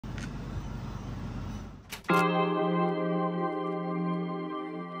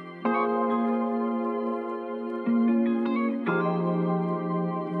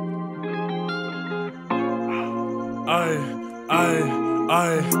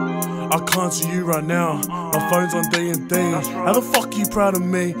I can't see you right now. My phone's on DND. How the fuck you proud of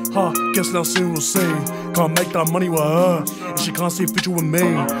me? Huh, guess now soon we'll see. Can't make that money with her if she can't see a future with me.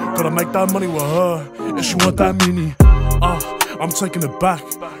 Gotta make that money with her if she want that mini. I'm taking it back.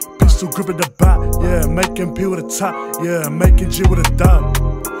 Pistol gripping the bat. Yeah, making P with a tap. Yeah, making G with a dab.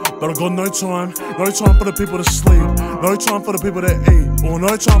 But I got no time for the people to sleep. No time for the people to eat. Or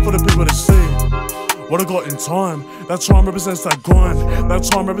no time for the people to see. What I got in time, that time represents that grind. That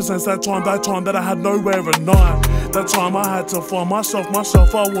time represents that time that I had nowhere at night. That time I had to find myself,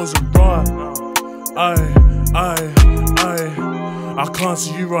 I wasn't right. I can't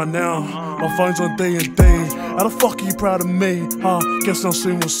see you right now. My phone's on D&D. How the fuck are you proud of me? Guess now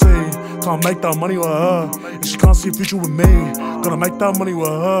soon we'll see. Can't make that money with her if she can't see a future with me. Gotta make that money with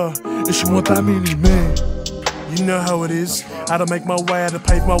her if she want that mini me. You know how it is. How to make my way, how to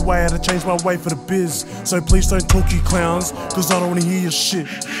pave my way, how to change my way for the biz. So please don't talk, you clowns, cause I don't wanna hear your shit.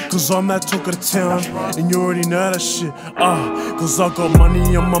 Cause I'm that talk of the town, and you already know that shit. Cause I got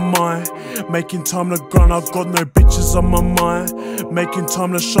money on my mind. Making time to grind, I've got no bitches on my mind. Making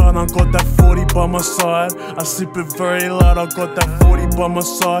time to shine, I got that 40 by my side. I sip it very light, I got that 40 by my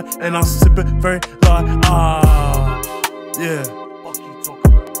side. And I sip it very light, yeah.